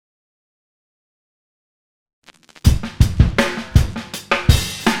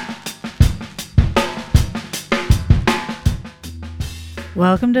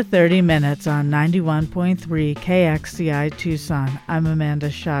Welcome to 30 Minutes on 91.3 KXCI Tucson. I'm Amanda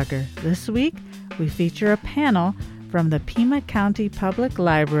Schager. This week, we feature a panel from the Pima County Public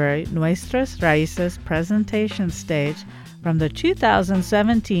Library Nuestras Raices Presentation stage from the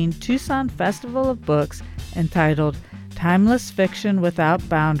 2017 Tucson Festival of Books entitled Timeless Fiction Without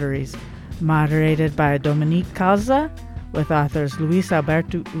Boundaries, moderated by Dominique Calza, with authors Luis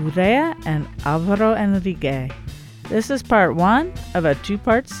Alberto Urrea and Alvaro Enrique. This is part one of a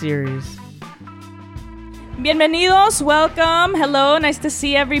two-part series. Bienvenidos, welcome, hello, nice to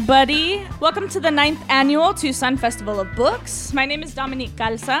see everybody. Welcome to the 9th Annual Tucson Festival of Books. My name is Dominique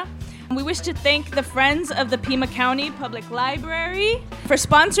Calza. We wish to thank the Friends of the Pima County Public Library for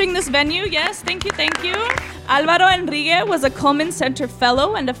sponsoring this venue. Yes, thank you. Alvaro Enrique was a Coleman Center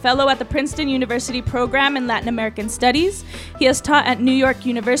Fellow and a Fellow at the Princeton University Program in Latin American Studies. He has taught at New York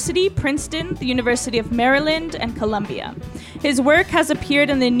University, Princeton, the University of Maryland, and Columbia. His work has appeared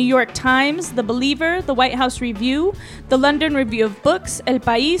in the New York Times, The Believer, the White House Review, the London Review of Books, El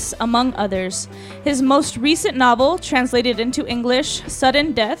País, among others. His most recent novel, translated into English,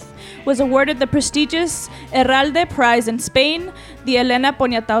 Sudden Death, was awarded the prestigious Herralde Prize in Spain, the Elena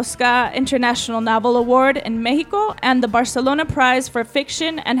Poniatowska International Novel Award in Mexico, and the Barcelona Prize for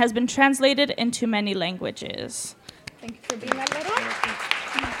Fiction, and has been translated into many languages. Thank you for being that,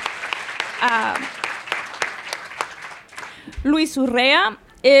 Luis Urrea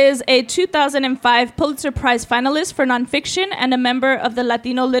is a 2005 Pulitzer Prize finalist for nonfiction and a member of the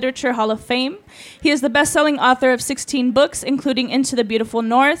Latino Literature Hall of Fame. He is the best-selling author of 16 books, including Into the Beautiful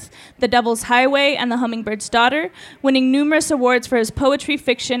North, The Devil's Highway, and The Hummingbird's Daughter, winning numerous awards for his poetry,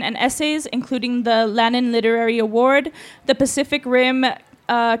 fiction, and essays, including the Lannan Literary Award, the Pacific Rim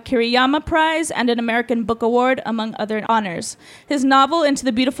Kiriyama Prize, and an American Book Award, among other honors. His novel, Into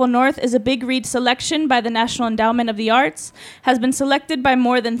the Beautiful North, is a big read selection by the National Endowment of the Arts, has been selected by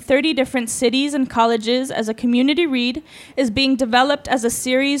more than 30 different cities and colleges as a community read, is being developed as a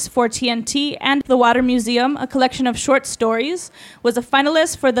series for TNT and the Water Museum, a collection of short stories, was a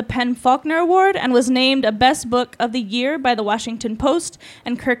finalist for the PEN/Faulkner Award, and was named a Best Book of the Year by the Washington Post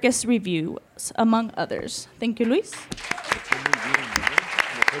and Kirkus Review, among others. Thank you, Luis.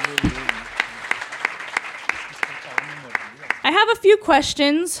 I have a few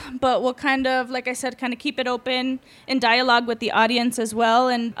questions, but we'll kind of keep it open in dialogue with the audience as well.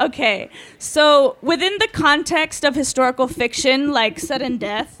 And okay, so within the context of historical fiction like Sudden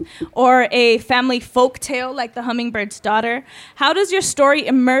Death or a family folk tale like The Hummingbird's Daughter, how does your story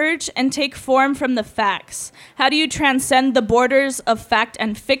emerge and take form from the facts? How do you transcend the borders of fact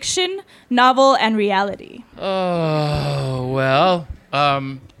and fiction, novel and reality? Oh, well,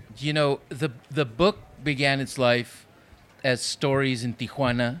 the book began its life as stories in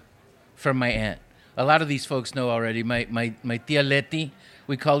Tijuana from my aunt. A lot of these folks know already. My tia Leti,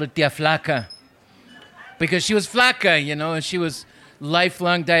 we called her Tia Flaca, because she was flaca, and she was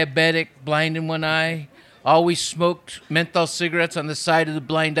lifelong diabetic, blind in one eye, always smoked menthol cigarettes on the side of the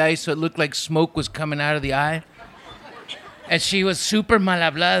blind eye so it looked like smoke was coming out of the eye. And she was super mal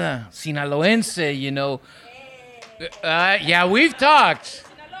hablada, sinaloense, yeah, we've talked.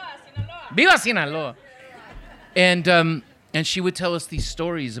 Sinaloa. Viva Sinaloa. And she would tell us these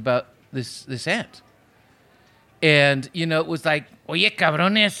stories about this aunt. And, it was like, oye,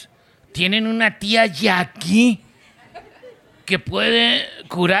 cabrones, tienen una tía ya aquí que puede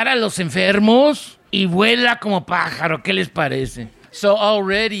curar a los enfermos y vuela como pájaro. ¿Qué les parece? So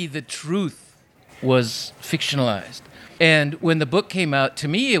already the truth was fictionalized. And when the book came out, to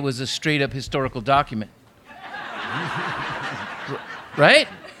me, it was a straight-up historical document. Right?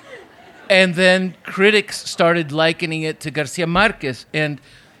 And then critics started likening it to Garcia Marquez. And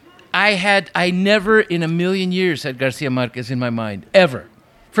I never in a million years had Garcia Marquez in my mind, ever.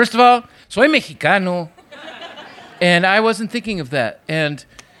 First of all, soy mexicano. And I wasn't thinking of that. And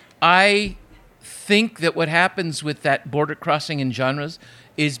I think that what happens with that border crossing in genres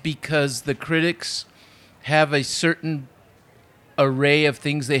is because the critics have a certain array of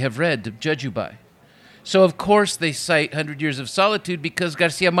things they have read to judge you by. So, of course, they cite 100 Years of Solitude because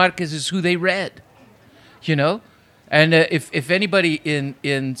Garcia Marquez is who they read, And if anybody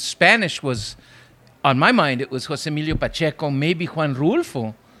in Spanish was, on my mind, it was José Emilio Pacheco, maybe Juan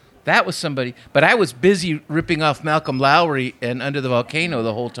Rulfo. That was somebody. But I was busy ripping off Malcolm Lowry and Under the Volcano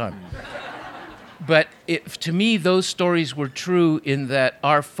the whole time. But to me, those stories were true in that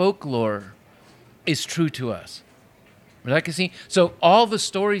our folklore is true to us. So all the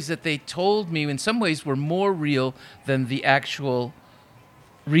stories that they told me in some ways were more real than the actual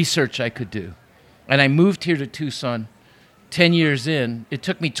research I could do. And I moved here to Tucson 10 years in. It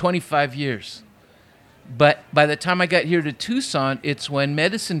took me 25 years But by the time I got here to Tucson, it's when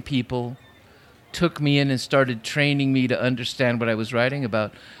medicine people took me in and started training me to understand what I was writing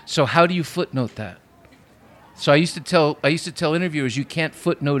about. So how do you footnote that? So I used to tell interviewers, you can't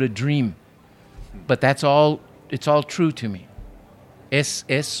footnote a dream. But it's all true to me. Es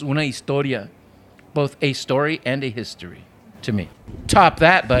una historia, both a story and a history to me. Top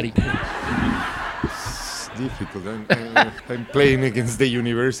that, buddy. It's difficult. I'm playing against the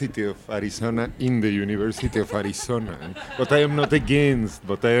University of Arizona in the University of Arizona. But I am not against.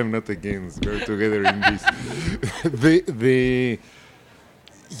 We're together in this.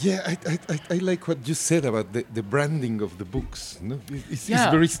 Yeah, I like what you said about the branding of the books. No? It's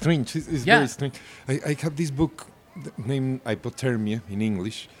very strange. It's very strange. I have this book named Hypothermia in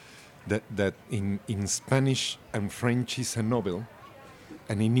English, that in Spanish and French is a novel,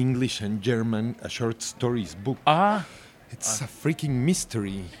 and in English and German a short stories book. It's a freaking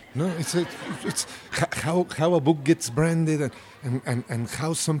mystery. No, it's how a book gets branded and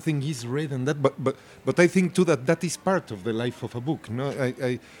how something is read and that. But I think too that is part of the life of a book. No,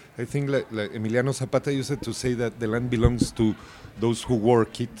 I think like Emiliano Zapata used to say that the land belongs to those who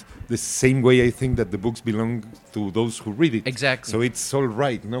work it. The same way I think that the books belong to those who read it. Exactly. So it's all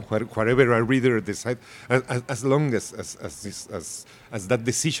right. No, whatever a reader decides, as long as that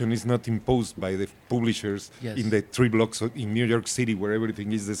decision is not imposed by the publishers in the 3 blocks in New York City where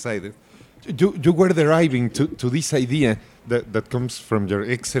everything is decided. You were deriving to this idea that comes from your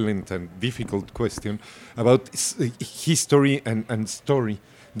excellent and difficult question about history and story.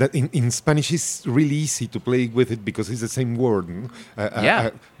 That in Spanish is really easy to play with it because it's the same word. No?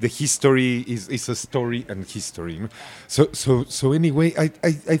 The history is a story and history. No? So anyway,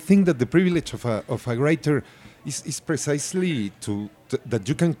 I think that the privilege of a writer is precisely that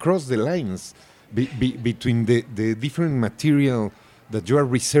you can cross the lines between the different material that you are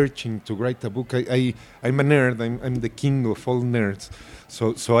researching to write a book. I'm a nerd. I'm the king of all nerds.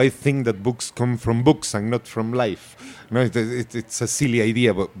 So I think that books come from books and not from life. No, it's a silly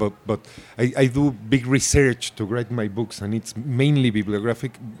idea, but I do big research to write my books, and it's mainly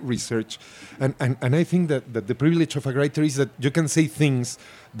bibliographic research. And I think that the privilege of a writer is that you can say things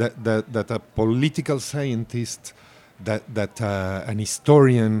that a political scientist, that an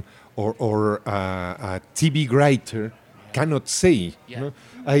historian or a TV writer cannot say. Yeah. No?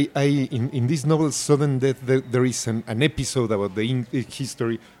 In this novel, Sudden Death, there is an episode about the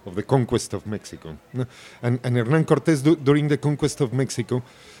history of the conquest of Mexico. No? And Hernán Cortés, during the conquest of Mexico,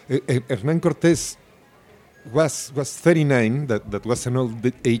 Hernán Cortés was 39, that was an old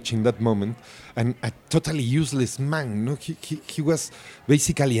age in that moment, and a totally useless man. No? He was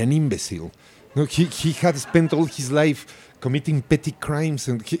basically an imbecile. No? He had spent all his life committing petty crimes,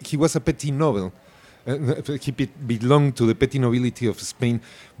 and he was a petty noble. He belonged to the petty nobility of Spain,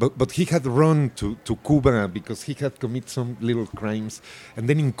 but he had run to Cuba because he had committed some little crimes, and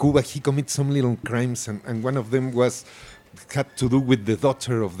then in Cuba he committed some little crimes, and one of them had to do with the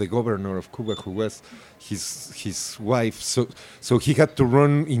daughter of the governor of Cuba, who was his wife. So he had to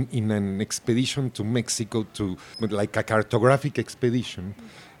run in an expedition to Mexico, like a cartographic expedition,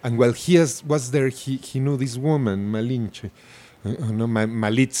 and while he was there, he knew this woman, Malinche.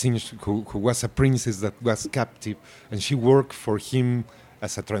 Malitzin, who was a princess that was captive, and she worked for him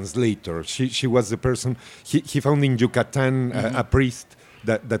as a translator. She was the person he found in Yucatan, a priest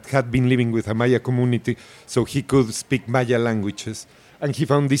that had been living with a Maya community, so he could speak Maya languages, and he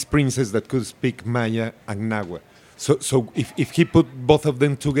found this princess that could speak Maya and Nahua. So if he put both of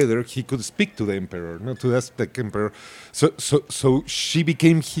them together, he could speak to the emperor, not to the Aztec emperor. So she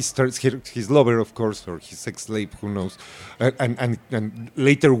became his lover, of course, or his ex-slave, who knows, and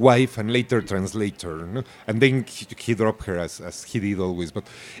later wife and later translator. No? And then he dropped her as he did always. But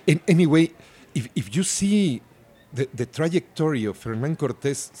anyway, if you see the trajectory of Hernán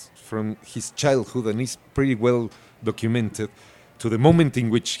Cortés from his childhood, and it's pretty well documented, to the moment in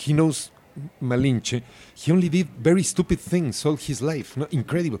which he knows Malinche, he only did very stupid things all his life. No?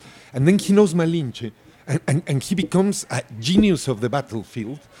 Incredible. And then he knows Malinche, and he becomes a genius of the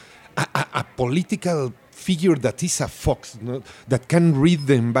battlefield, a political figure that is a fox, no? That can read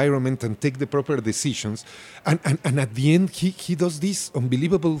the environment and take the proper decisions. And at the end, he does this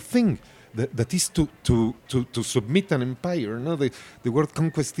unbelievable thing. That is to submit an empire. No, the word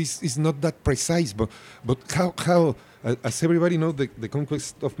conquest is not that precise, but how as everybody knows, the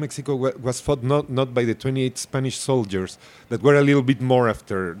conquest of Mexico was fought not by the 28 Spanish soldiers that were a little bit more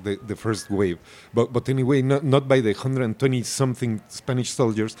after the first wave, but anyway, not by the 120 something Spanish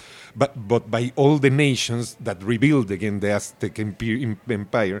soldiers, but by all the nations that rebuilt again the Aztec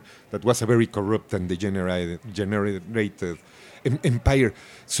empire that was a very corrupt and degenerated empire.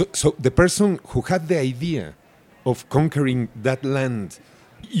 So the person who had the idea of conquering that land,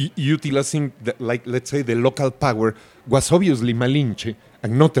 utilizing, let's say, the local power, was obviously Malinche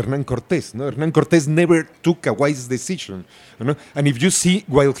and not Hernán Cortés. No? Hernán Cortés never took a wise decision. You know? And if you see,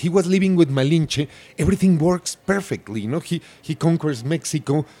 while he was living with Malinche, everything works perfectly. You know? He conquers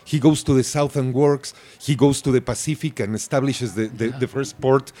Mexico, he goes to the south and works, he goes to the Pacific and establishes the first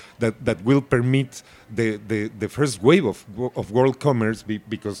port that will permit the first wave of world commerce,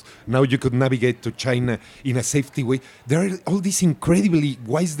 because now you could navigate to China in a safety way. There are all these incredibly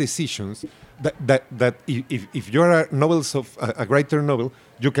wise decisions that if you're a writer novel,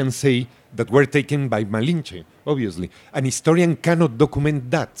 you can say that were taken by Malinche, obviously. An historian cannot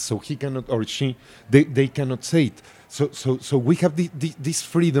document that, so he cannot, or she, they cannot say it. So we have this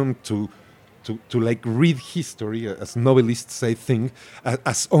freedom to like read history as novelists, I think,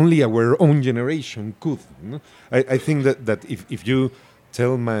 as only our own generation could. No? I think that if you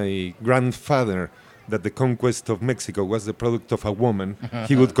tell my grandfather that the conquest of Mexico was the product of a woman,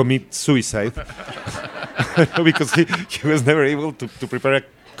 he would commit suicide because he was never able to prepare a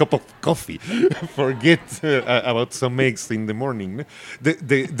cup of coffee. Forget about some eggs in the morning.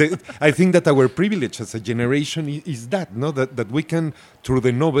 I think that our privilege as a generation is that, no, that we can, through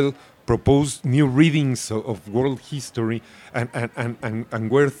the novel, propose new readings of world history and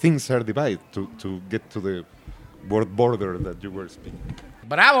where things are divided to get to the word border that you were speaking.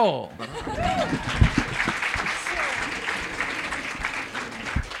 Bravo!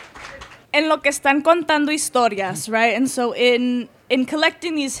 En lo que están contando historias, right? And so in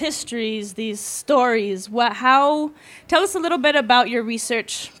collecting these histories, these stories, tell us a little bit about your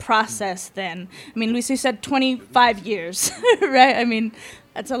research process then. I mean, Luis, you said 25 years, right? I mean,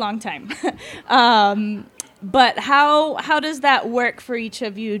 that's a long time. But how does that work for each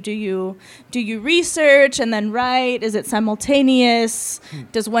of you? Do you research and then write? Is it simultaneous?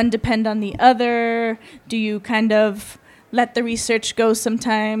 Does one depend on the other? Do you kind of let the research go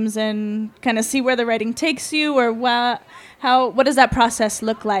sometimes and kind of see where the writing takes you, or what does that process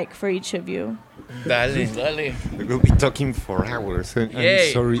look like for each of you? Dale. We'll be talking for hours. I'm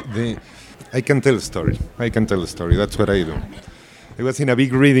sorry. I can tell a story. That's what I do. I was in a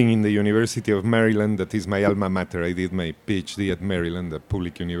big reading in the University of Maryland, that is my alma mater. I did my PhD at Maryland, a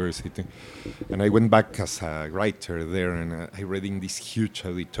public university. And I went back as a writer there, and I read in this huge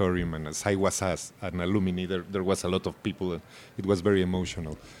auditorium. And as I was as an alumni, there was a lot of people. And it was very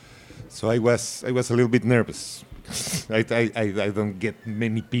emotional. So I was a little bit nervous. I don't get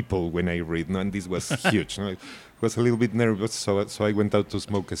many people when I read, no? And this was huge. No? I was a little bit nervous, so I went out to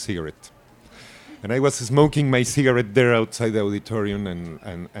smoke a cigarette. And I was smoking my cigarette there outside the auditorium,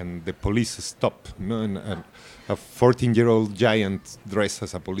 and the police stopped. You know, and a 14-year-old giant dressed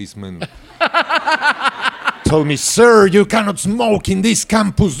as a policeman told me, "Sir, you cannot smoke in this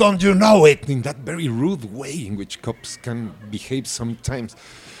campus, don't you know it?" In that very rude way in which cops can behave sometimes.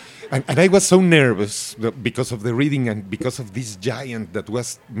 And I was so nervous because of the reading and because of this giant that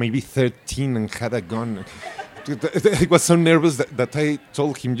was maybe 13 and had a gun. I was so nervous that I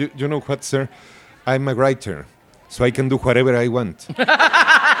told him, you know what, sir? I'm a writer, so I can do whatever I want.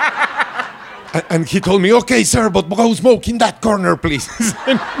 And he told me, "Okay, sir, but go smoke in that corner, please,"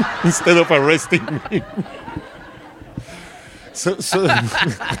 instead of arresting me. So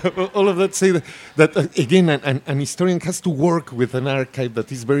all of that say that again, an historian has to work with an archive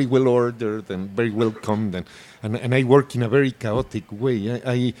that is very well ordered and very well combed, and I work in a very chaotic way.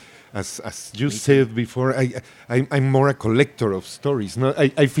 As you said before, I'm more a collector of stories. No,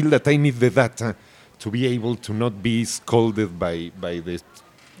 I feel that I need the data to be able to not be scolded by the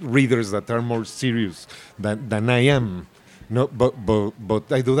readers that are more serious than I am. No, but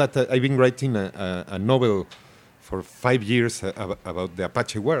I do that. I've been writing a novel for 5 years about the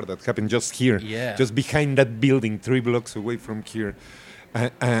Apache War that happened just here, just behind that building, 3 blocks away from here.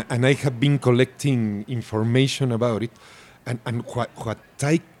 And I have been collecting information about it. And what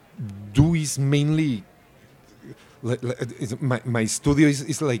I do is mainly my studio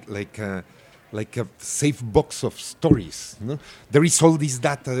is like a safe box of stories. No? There is all this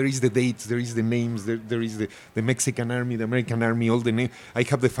data, there is the dates, there is the names, there is the Mexican army, the American army, all the names. I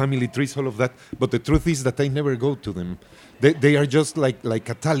have the family trees, all of that. But the truth is that I never go to them. They are just like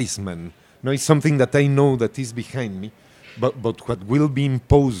a talisman. No, it's something that I know that is behind me. But what will be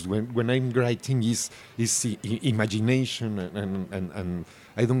imposed when I'm writing is imagination and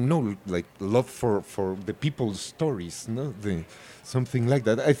I don't know, like love for the people's stories, no? Something like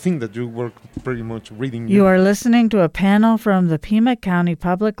that. I think that you work pretty much reading. You are listening to a panel from the Pima County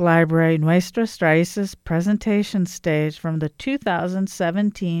Public Library Nuestras Raices Presentation stage from the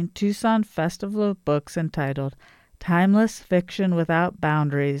 2017 Tucson Festival of Books entitled Timeless Fiction Without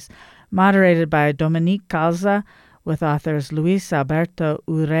Boundaries, moderated by Dominique Calza, with authors Luis Alberto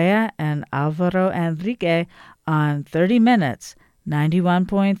Urrea and Alvaro Enrique on 30 Minutes,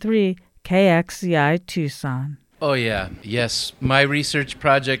 91.3 KXCI Tucson. Oh, yeah. Yes. My research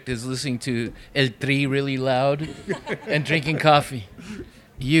project is listening to El Tri really loud and drinking coffee.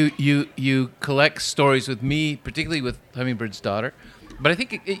 You collect stories with me, particularly with Hummingbird's Daughter. But I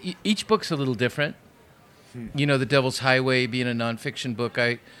think each book's a little different. You know, The Devil's Highway being a nonfiction book,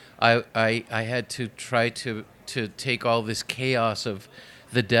 I had to try to take all this chaos of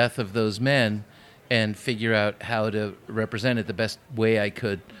the death of those men and figure out how to represent it the best way I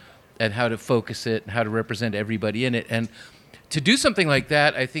could, and how to focus it, and how to represent everybody in it. And to do something like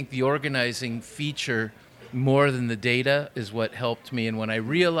that, I think the organizing feature more than the data is what helped me. And when I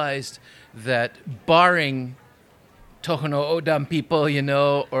realized that barring Tohono O'odham people, you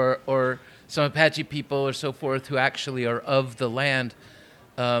know, or some Apache people or so forth who actually are of the land,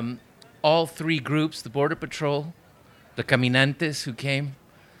 all three groups, the Border Patrol, the Caminantes who came,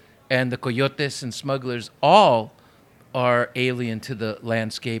 and the Coyotes and smugglers, all are alien to the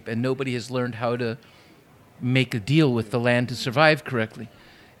landscape, and nobody has learned how to make a deal with the land to survive correctly.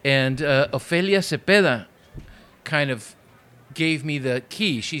 And Ofelia Cepeda kind of gave me the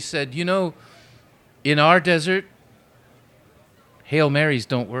key. She said, you know, in our desert, Hail Marys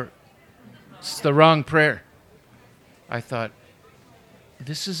don't work. It's the wrong prayer. I thought,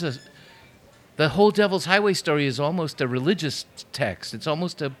 the whole Devil's Highway story is almost a religious text. It's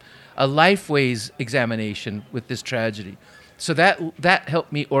almost a lifeways examination with this tragedy. So that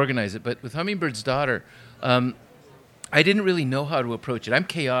helped me organize it. But with Hummingbird's Daughter, I didn't really know how to approach it. I'm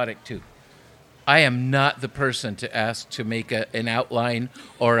chaotic, too. I am not the person to ask to make an outline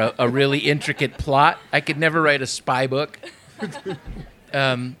or a really intricate plot. I could never write a spy book.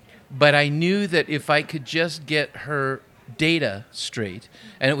 But I knew that if I could just get her data straight,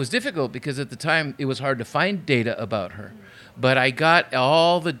 and it was difficult because at the time it was hard to find data about her, but I got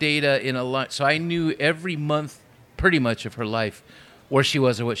all the data in a line, so I knew every month pretty much of her life, where she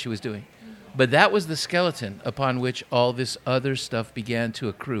was or what she was doing. But that was the skeleton upon which all this other stuff began to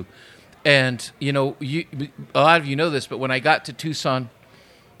accrue. And, you know, a lot of you know this, but when I got to Tucson,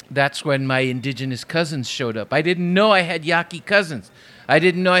 that's when my indigenous cousins showed up. I didn't know I had Yaqui cousins. I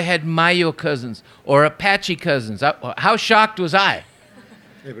didn't know I had Mayo cousins or Apache cousins. How shocked was I?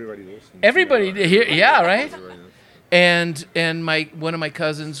 Everybody does. Everybody here, yeah, right? And one of my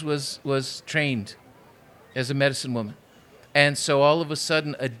cousins was trained as a medicine woman. And so all of a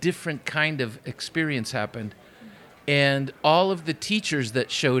sudden, a different kind of experience happened. And all of the teachers that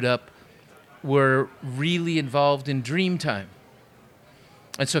showed up were really involved in dream time.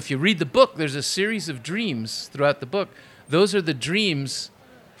 And so if you read the book, there's a series of dreams throughout the book. Those are the dreams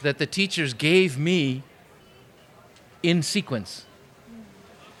that the teachers gave me in sequence.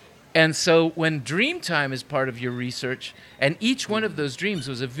 And so when dream time is part of your research, and each one of those dreams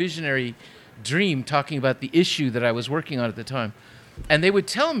was a visionary dream talking about the issue that I was working on at the time. And they would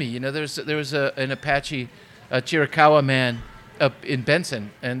tell me, you know, there was an Apache, a Chiricahua man up in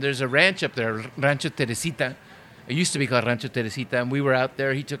Benson, and there's a ranch up there, Rancho Teresita. It used to be called Rancho Teresita, and we were out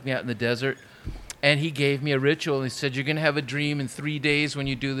there. He took me out in the desert, and he gave me a ritual, and he said, you're going to have a dream in 3 days. When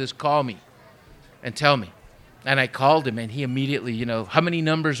you do this, call me and tell me. And I called him, and he immediately, you know, how many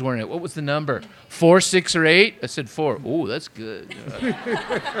numbers were in it? What was the number? 4, 6, or 8? I said 4. Oh, that's good.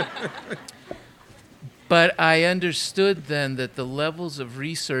 But I understood then that the levels of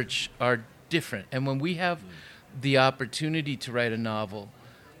research are different. And when we have the opportunity to write a novel,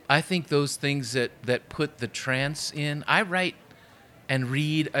 I think those things that put the trance in, I write and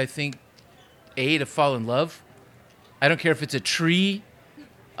read, I think, to fall in love. I don't care if it's a tree,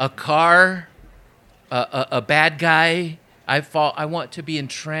 a car, a bad guy. I want to be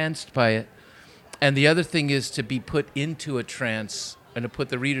entranced by it. And the other thing is to be put into a trance and to put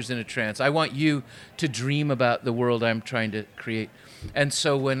the readers in a trance. I want you to dream about the world I'm trying to create. And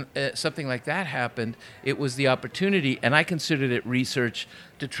so when something like that happened, it was the opportunity, and I considered it research,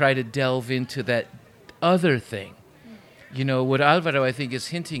 to try to delve into that other thing. You know, what Alvaro, I think, is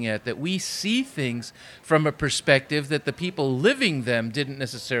hinting at, that we see things from a perspective that the people living them didn't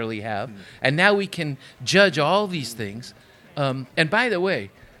necessarily have. And now we can judge all these things. And by the way,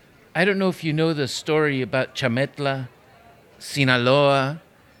 I don't know if you know the story about Chametla, Sinaloa.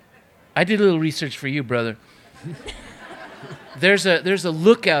 I did a little research for you, brother. There's a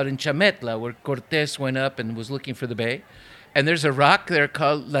lookout in Chametla where Cortés went up and was looking for the bay. And there's a rock there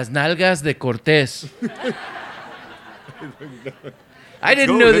called Las Nalgas de Cortés. I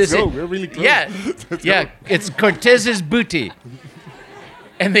didn't know this. Let's go. We're really close. Yeah, yeah. It's Cortez's booty.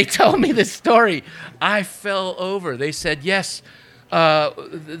 And they told me this story. I fell over. They said, yes,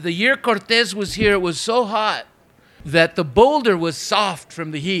 the year Cortez was here, it was so hot that the boulder was soft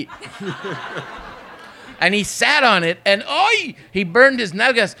from the heat. And he sat on it, and he burned his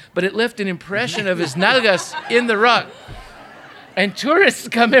nalgas, but it left an impression of his nalgas in the rock. And tourists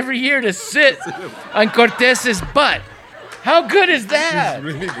come every year to sit on Cortez's butt. How good is that? It's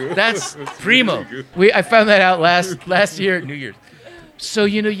really good. That's It's primo. really good. I found that out last year at New Year's. So,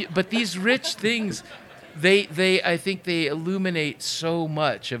 but these rich things, I think they illuminate so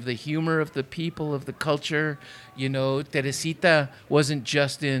much of the humor of the people, of the culture. Teresita wasn't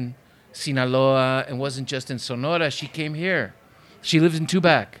just in Sinaloa and wasn't just in Sonora. She came here. She lives in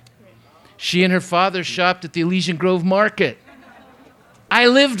Tubac. She and her father shopped at the Elysian Grove Market. I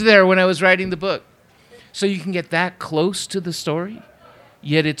lived there when I was writing the book. So you can get that close to the story,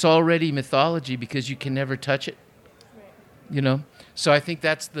 yet it's already mythology because you can never touch it. So I think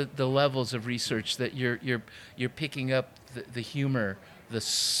that's the levels of research that you're picking up the humor, the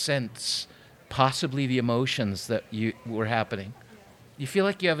sense, possibly the emotions that were happening. You feel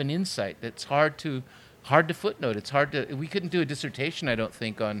like you have an insight that's hard to footnote. We couldn't do a dissertation, I don't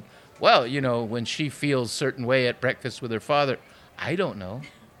think, on, when she feels certain way at breakfast with her father. I don't know.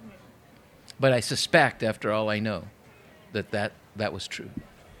 But I suspect, after all I know, that was true.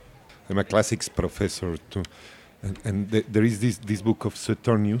 I'm a classics professor too, and there is this book of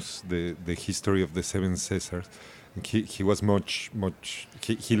Suetonius, the history of the seven Caesars. He was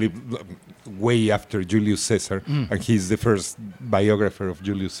he lived way after Julius Caesar, and he's the first biographer of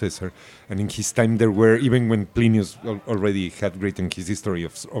Julius Caesar. And in his time, there were, even when Plinius already had written his history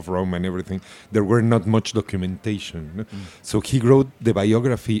of Rome and everything, there were not much documentation. So he wrote the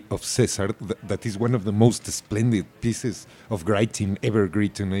biography of Caesar, that is one of the most splendid pieces of writing ever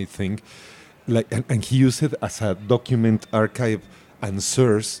written, I think. And he used it as a document archive and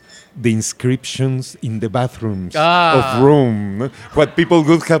source the inscriptions in the bathrooms of Rome. What people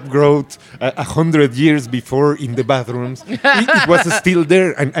would have wrote 100 years before in the bathrooms, it was still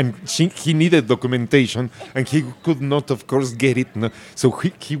there, and he needed documentation, and he could not, of course, get it. No? So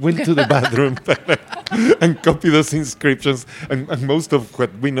he went to the bathroom and copied those inscriptions, and most of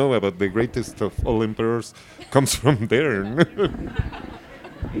what we know about the greatest of all emperors comes from there.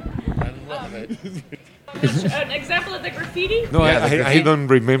 I love it. An example of the graffiti? No, I don't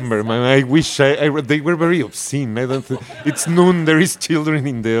remember, man. I wish they were very obscene. I don't. It's noon. There is children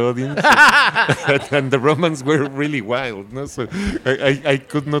in the audience, and the Romans were really wild. No? So I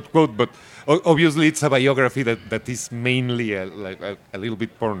could not quote, but obviously it's a biography that is mainly a little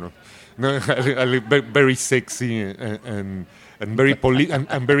bit porno, no, very sexy and very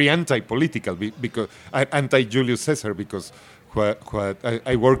and very anti-political because anti-Julius Caesar because.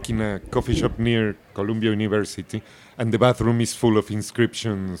 I work in a coffee shop near Columbia University, and the bathroom is full of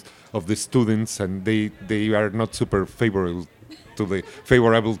inscriptions of the students, and they are not super favorable to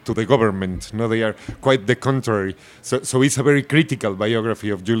the government. No, they are quite the contrary. So it's a very critical biography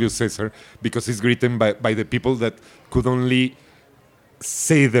of Julius Caesar because it's written by the people that could only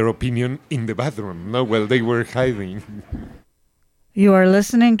say their opinion in the bathroom, no, while they were hiding. You are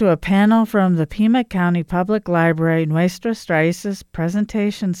listening to a panel from the Pima County Public Library Nuestras Raices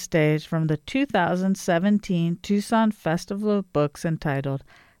Presentation stage from the 2017 Tucson Festival of Books entitled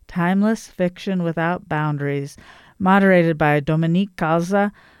Timeless Fiction Without Boundaries, moderated by Dominique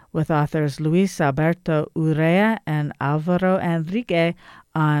Calza, with authors Luis Alberto Urrea and Alvaro Enrique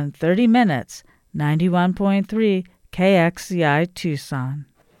on 30 Minutes, 91.3 KXCI Tucson.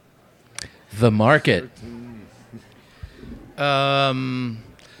 The market.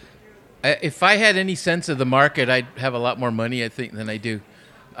 If I had any sense of the market, I'd have a lot more money, I think, than I do.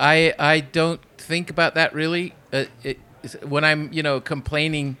 I don't think about that really. When I'm,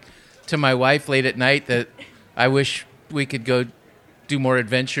 complaining to my wife late at night that I wish we could go do more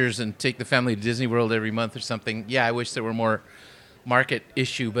adventures and take the family to Disney World every month or something. Yeah, I wish there were more market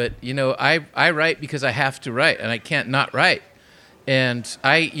issue. But, I write because I have to write, and I can't not write. And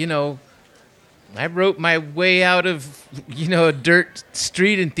I wrote my way out of, a dirt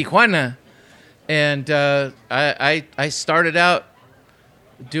street in Tijuana. And I started out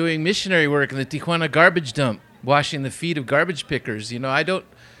doing missionary work in the Tijuana garbage dump, washing the feet of garbage pickers.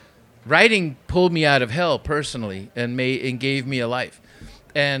 Writing pulled me out of hell personally and gave me a life.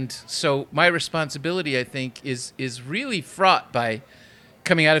 And so my responsibility, I think, is really fraught by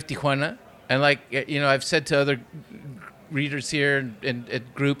coming out of Tijuana. And I've said to other readers here and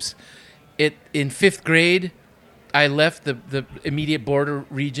at groups, in fifth grade, I left the immediate border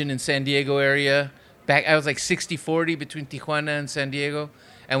region in San Diego area. I was like 60-40 between Tijuana and San Diego,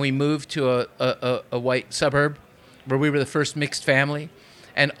 and we moved to a white suburb where we were the first mixed family.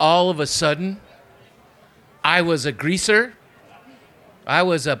 And all of a sudden, I was a greaser. I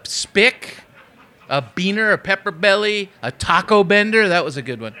was a spick, a beaner, a pepper belly, a taco bender. That was a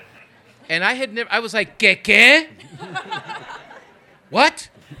good one. And I was like, ¿Qué? What?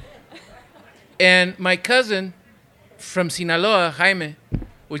 And my cousin from Sinaloa, Jaime,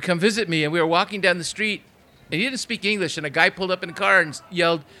 would come visit me, and we were walking down the street, and he didn't speak English, and a guy pulled up in a car and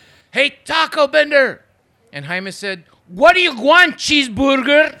yelled, "Hey, taco bender!" And Jaime said, "What do you want,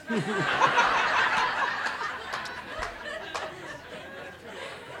 cheeseburger?"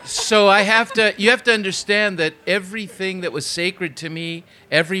 So you have to understand that everything that was sacred to me,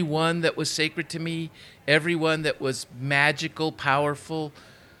 everyone that was sacred to me, everyone that was magical, powerful,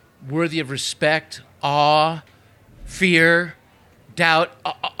 worthy of respect, awe, fear, doubt,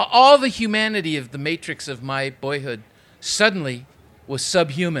 all the humanity of the matrix of my boyhood suddenly was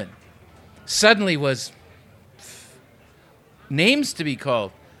subhuman. Suddenly was names to be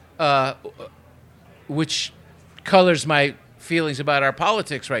called, which colors my feelings about our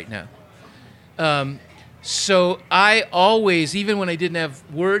politics right now. So I always, even when I didn't have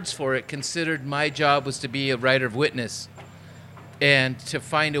words for it, considered my job was to be a writer of witness and to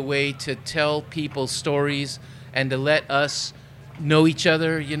find a way to tell people stories and to let us know each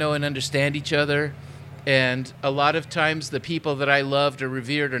other, and understand each other. And a lot of times the people that I loved or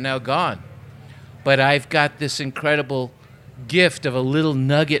revered are now gone. But I've got this incredible gift of a little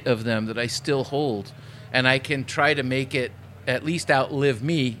nugget of them that I still hold. And I can try to make it at least outlive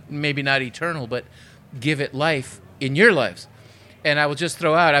me, maybe not eternal, but give it life in your lives. And I will just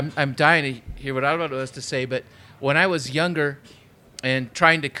throw out, I'm dying to hear what Alvaro has to say, but when I was younger and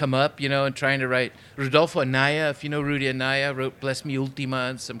trying to come up, and trying to write, Rodolfo Anaya, if you know Rudy Anaya, wrote Bless Me Ultima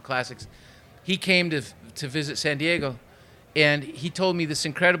and some classics. He came to visit San Diego, and he told me this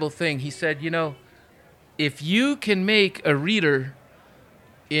incredible thing. He said, if you can make a reader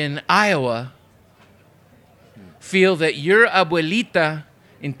in Iowa feel that your abuelita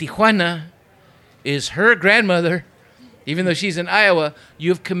in Tijuana is her grandmother, even though she's in Iowa,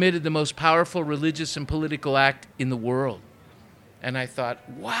 you've committed the most powerful religious and political act in the world. And I thought,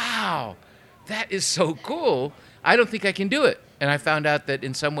 wow, that is so cool. I don't think I can do it. And I found out that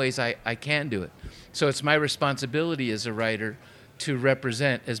in some ways I can do it. So it's my responsibility as a writer to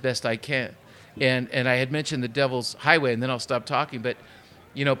represent as best I can. And I had mentioned the Devil's Highway, and then I'll stop talking. But,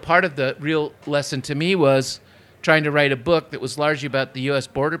 part of the real lesson to me was trying to write a book that was largely about the U.S.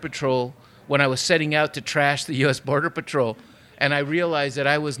 Border Patrol when I was setting out to trash the U.S. Border Patrol. And I realized that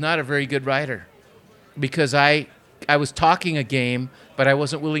I was not a very good writer because I was talking a game, but I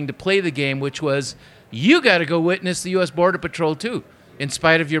wasn't willing to play the game, which was, you got to go witness the U.S. Border Patrol too, in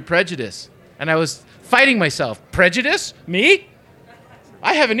spite of your prejudice. And I was fighting myself. Prejudice? Me?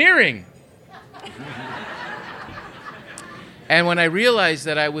 I have an earring. And when I realized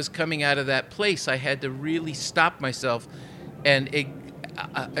that I was coming out of that place, I had to really stop myself and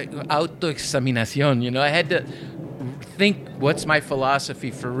autoexaminación, I had to think, what's my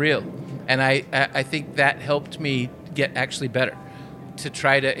philosophy for real? And I think that helped me get actually better, to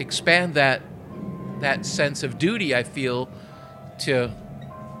try to expand that sense of duty I feel to,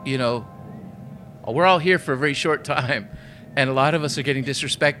 we're all here for a very short time, and a lot of us are getting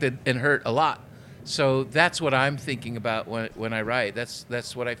disrespected and hurt a lot. So that's what I'm thinking about when I write.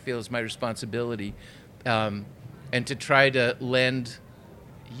 That's what I feel is my responsibility, and to try to lend,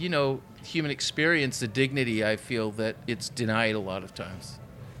 human experience the dignity I feel that it's denied a lot of times.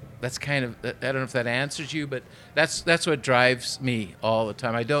 That's kind of, I don't know if that answers you, but that's what drives me all the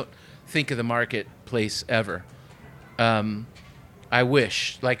time. I don't think of the marketplace ever. I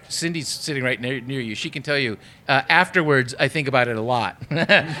wish. Like Cindy's sitting right near you. She can tell you. Afterwards, I think about it a lot.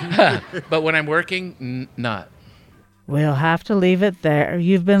 But when I'm working, not. We'll have to leave it there.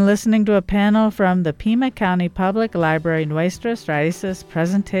 You've been listening to a panel from the Pima County Public Library Nuestras Raices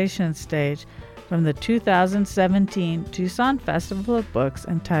Presentation stage from the 2017 Tucson Festival of Books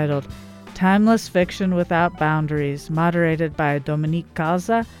entitled Timeless Fiction Without Boundaries, moderated by Dominique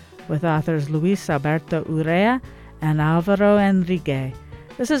Calza, with authors Luis Alberto Urrea and Alvaro Enrique.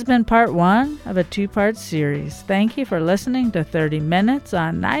 This has been part one of a two-part series. Thank you for listening to 30 Minutes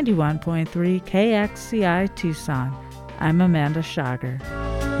on 91.3 KXCI Tucson. I'm Amanda Schager.